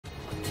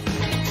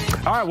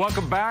All right,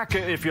 welcome back.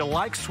 If you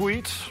like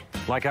sweets,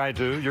 like I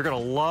do, you're going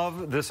to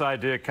love this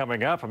idea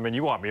coming up. I mean,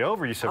 you want me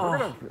over. You said,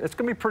 it's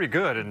going to be pretty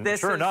good. And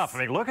sure enough, I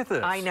mean, look at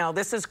this. I know.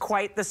 This is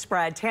quite the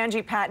spread.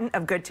 Tanji Patton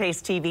of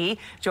Goodtaste TV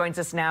joins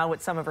us now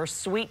with some of her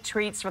sweet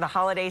treats for the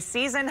holiday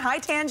season. Hi,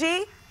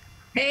 Tanji.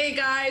 Hey,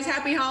 guys.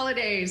 Happy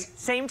holidays.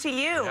 Same to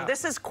you. Yeah.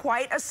 This is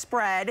quite a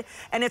spread,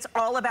 and it's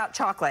all about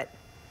chocolate.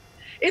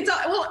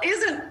 Well,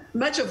 isn't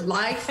much of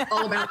life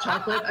all about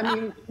chocolate? I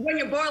mean, when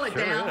you boil it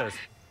down.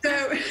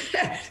 So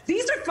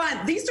these are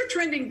fun. These are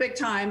trending big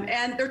time,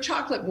 and they're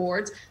chocolate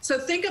boards. So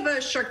think of a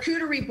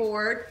charcuterie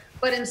board,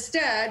 but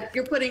instead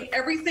you're putting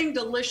everything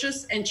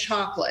delicious and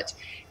chocolate.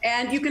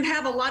 And you can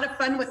have a lot of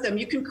fun with them.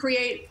 You can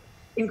create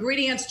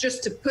ingredients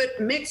just to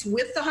mix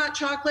with the hot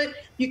chocolate.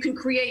 You can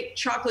create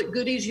chocolate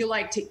goodies you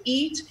like to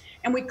eat.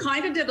 And we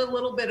kind of did a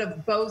little bit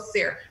of both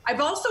there. I've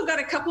also got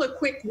a couple of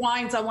quick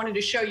wines I wanted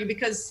to show you,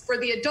 because for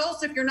the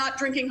adults, if you're not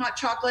drinking hot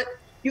chocolate,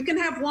 you can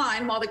have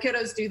wine while the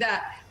kiddos do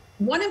that.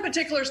 One in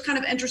particular is kind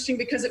of interesting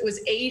because it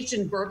was aged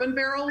in bourbon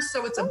barrels.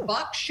 So it's a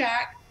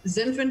Buck-Shack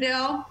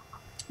Zinfandel.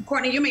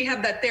 Courtney, you may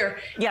have that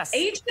there. Yes.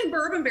 Aged in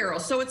bourbon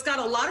barrels. So it's got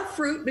a lot of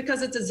fruit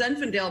because it's a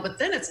Zinfandel, but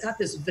then it's got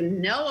this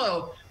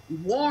vanilla,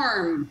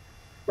 warm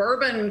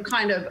bourbon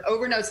kind of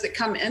overnotes that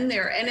come in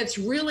there. And it's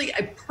really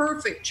a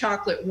perfect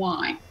chocolate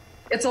wine.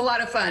 It's a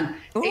lot of fun.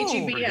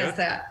 H-E-B has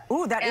that.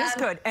 Ooh, that is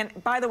good. And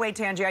by the way,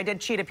 Tanji, I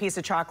did cheat a piece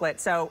of chocolate,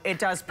 so it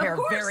does pair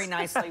very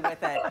nicely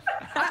with it.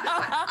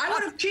 I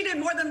would have cheated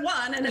more than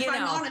one, and if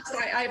I'm honest,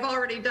 I've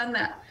already done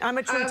that. I'm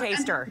a true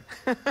taster.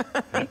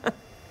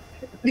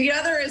 The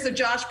other is a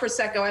Josh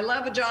Prosecco. I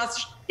love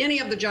any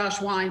of the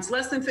Josh wines,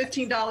 less than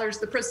 $15.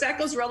 The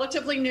Prosecco's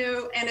relatively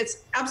new, and it's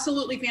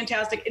absolutely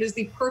fantastic. It is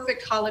the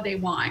perfect holiday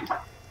wine.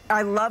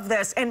 I love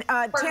this. And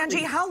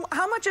Tanji,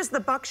 how much is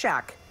the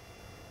Buck-Shack?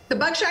 The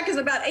Buck-Shack is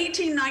about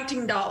 $18,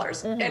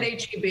 $19 at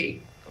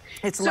H-E-B.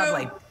 It's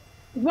lovely.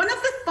 One of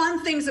the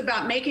fun things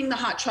about making the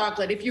hot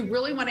chocolate, if you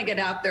really want to get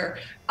out there,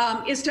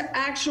 is to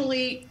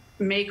actually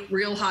make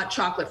real hot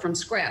chocolate from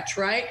scratch,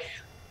 right?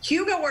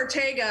 Hugo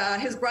Ortega,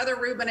 his brother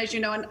Ruben, as you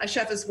know, and a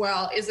chef as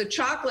well, is a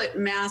chocolate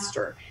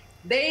master.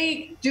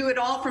 They do it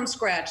all from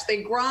scratch.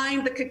 They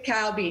grind the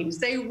cacao beans.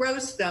 They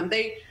roast them.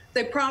 They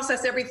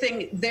process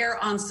everything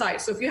there on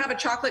site. So if you have a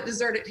chocolate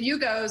dessert at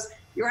Hugo's,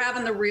 you're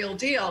having the real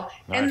deal.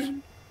 Nice.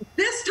 And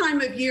this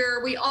time of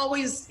year, we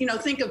always,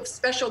 think of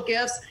special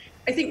gifts.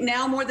 I think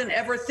now more than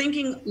ever,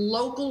 thinking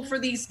local for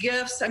these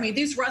gifts. I mean,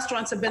 these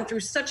restaurants have been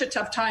through such a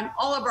tough time.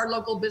 All of our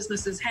local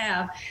businesses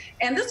have.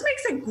 And this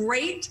makes a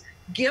great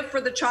gift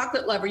for the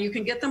chocolate lover. You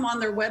can get them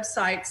on their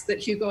websites that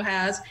Hugo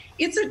has.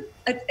 It's an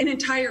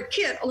entire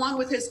kit along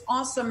with his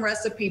awesome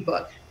recipe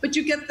book. But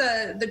you get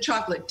the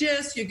chocolate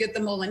disc, you get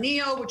the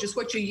molinillo, which is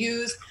what you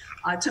use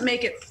to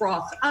make it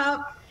froth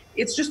up.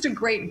 It's just a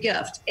great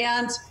gift.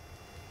 And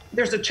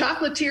there's a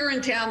chocolatier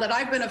in town that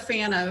I've been a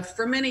fan of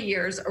for many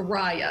years,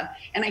 Araya.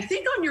 And I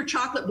think on your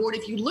chocolate board,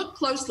 if you look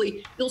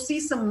closely, you'll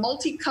see some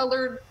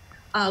multicolored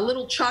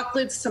little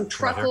chocolates, some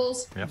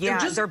truffles. Yep.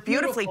 Yeah, they're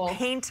beautifully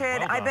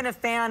painted. I've been a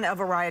fan of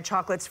Araya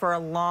chocolates for a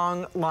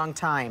long, long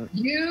time.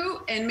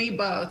 You and me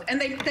both.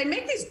 And they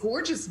make these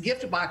gorgeous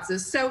gift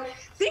boxes. So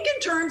think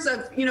in terms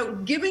of,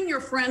 giving your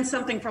friends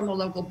something from a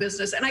local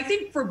business. And I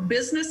think for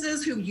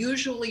businesses who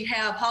usually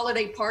have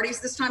holiday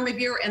parties this time of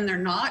year and they're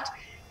not,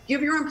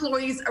 give your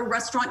employees a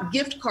restaurant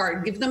gift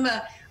card. Give them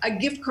a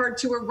gift card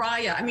to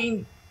Araya. I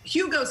mean,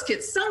 Hugo's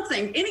Kits,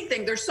 something,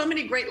 anything. There's so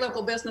many great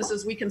local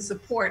businesses we can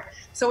support.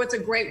 So it's a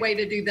great way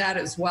to do that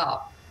as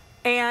well.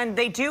 And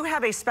they do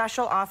have a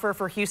special offer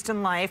for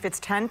Houston Life. It's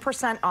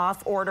 10%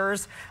 off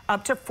orders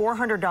up to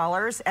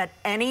 $400 at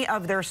any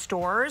of their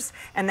stores.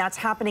 And that's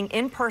happening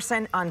in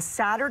person on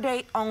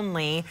Saturday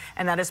only.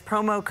 And that is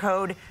promo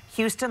code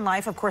Houston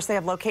Life. Of course, they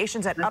have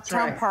locations at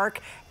Uptown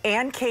Park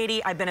and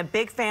Katy. I've been a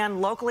big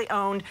fan, locally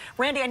owned.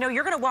 Randy, I know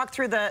you're going to walk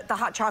through the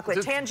hot chocolate.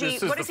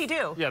 Tanji, what does he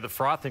do? Yeah, the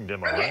frothing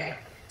demo. Okay. Right?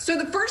 So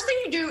the first thing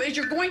you do is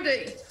you're going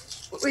to,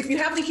 if you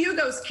have the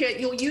Hugo's kit,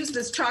 you'll use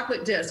this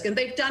chocolate disc. And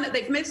they've done it,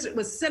 they've mixed it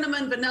with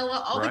cinnamon,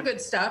 vanilla, all the good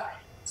stuff.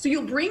 So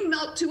you'll bring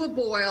milk to a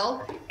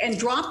boil and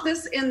drop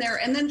this in there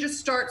and then just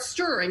start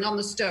stirring on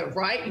the stove,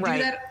 right? You do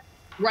that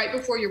right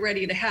before you're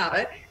ready to have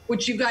it,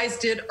 which you guys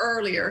did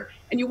earlier.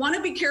 And you want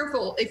to be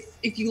careful.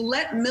 If you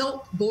let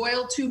milk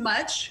boil too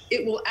much,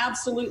 it will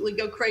absolutely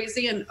go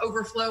crazy and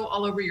overflow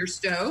all over your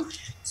stove.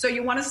 So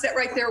you want to sit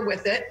right there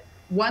with it.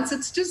 Once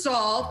it's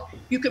dissolved,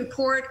 you can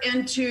pour it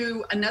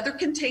into another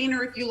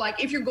container if you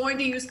like, if you're going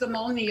to use the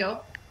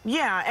molinillo.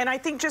 Yeah, and I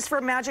think just for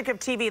magic of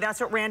TV, that's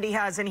what Randy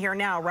has in here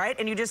now, right?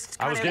 And you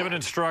just I was given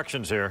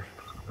instructions here.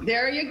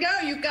 There you go.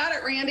 You got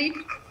it, Randy.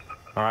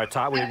 All right,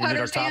 Todd, we need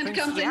our toppings.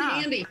 Comes in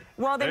handy.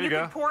 Well, then you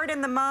can pour it in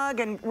the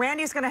mug, and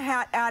Randy's going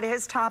to add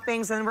his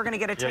toppings, and then we're going to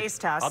get a taste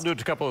test. I'll do a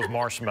couple of those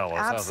marshmallows.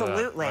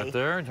 Absolutely. Right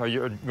there.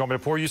 You want me to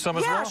pour you some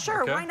as well? Yeah,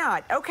 sure. Okay. Why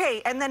not?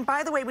 Okay, and then,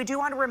 by the way, we do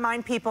want to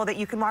remind people that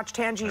you can watch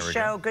Tanji's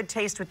show, Good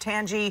Taste with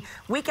Tanji,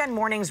 weekend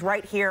mornings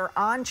right here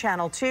on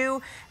Channel 2.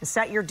 And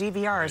set your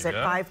DVRs at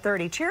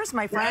 5:30. Cheers,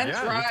 my friend.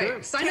 That's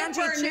right. Sign up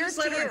for our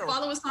newsletter and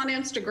follow us on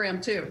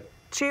Instagram, too.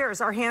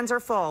 Cheers. Our hands are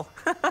full.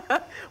 We'll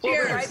be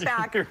right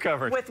back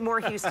with more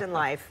Houston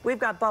Life. We've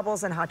got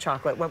bubbles and hot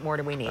chocolate. What more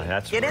do we need?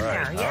 Get in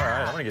there. Yeah. All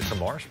right. I'm going to get some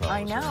marshmallows.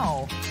 I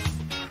know.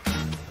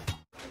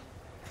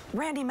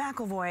 Randy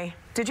McIlvoy,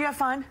 did you have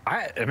fun?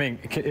 I mean,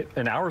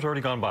 an hour's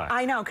already gone by.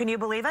 I know. Can you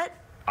believe it?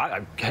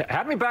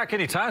 Have me back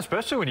anytime,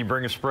 especially when you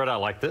bring a spread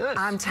out like this.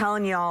 I'm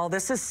telling y'all,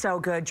 this is so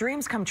good.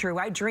 Dreams come true.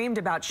 I dreamed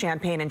about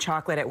champagne and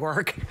chocolate at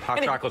work.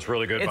 Hot chocolate's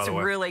really good, by the way.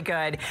 It's really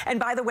good. And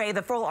by the way,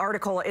 the full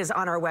article is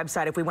on our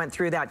website. If we went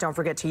through that, don't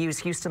forget to use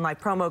Houston Life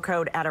promo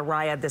code at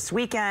Araya this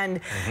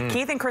weekend.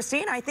 Keith and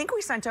Christine, I think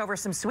we sent over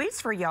some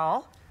sweets for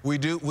y'all. We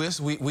do.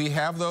 We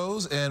have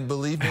those, and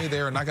believe me,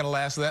 they are not going to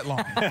last that long.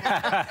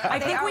 I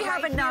think we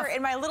have enough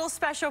in my little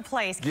special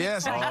place.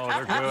 Yes. Oh,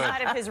 they're good.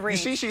 Out of his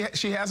reach. You see,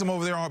 she has them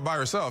over there all by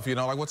herself. You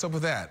know, like, what's up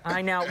with that?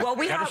 I know. Well,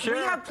 we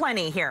have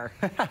plenty here.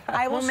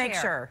 I will make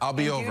sure. I'll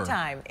be over. In due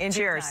time.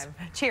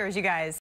 Cheers, you guys.